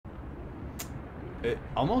It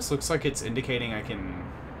almost looks like it's indicating I can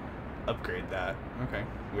upgrade that. Okay,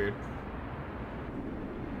 weird.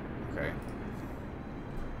 Okay.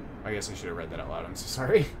 I guess I should have read that out loud. I'm so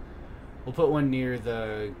sorry. We'll put one near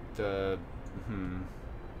the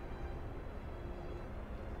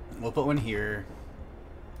We'll put one here.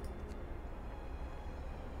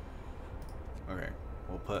 Okay.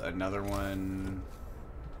 We'll put another one.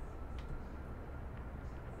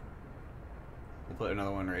 We'll put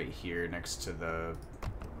another one right here next to the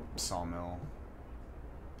sawmill.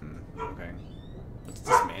 Okay. Let's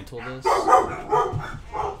dismantle this.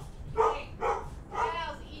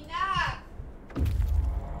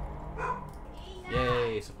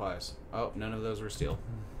 Yay, supplies. Oh, none of those were steel.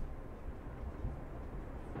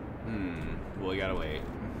 Well, we gotta wait.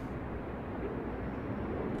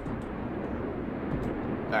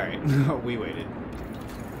 Alright, we waited.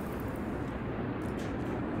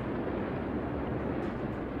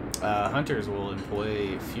 Hunters will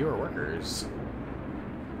employ fewer workers.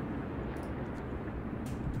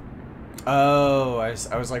 Oh, I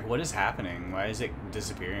was like, what is happening? Why is it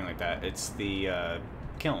disappearing like that? It's the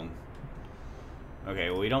kiln.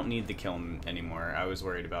 Okay, well, we don't need the kiln anymore. I was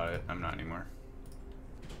worried about it. I'm not anymore.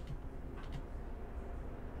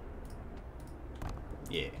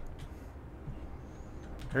 Yeah.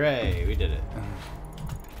 Hooray, we did it.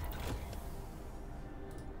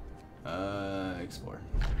 Explore.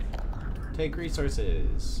 Take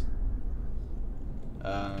resources.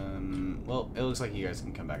 Well, it looks like you guys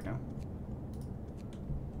can come back now.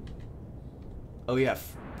 Oh yeah,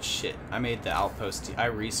 shit. I made the outpost. I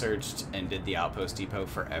researched and did the outpost depot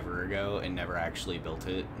forever ago and never actually built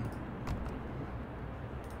it.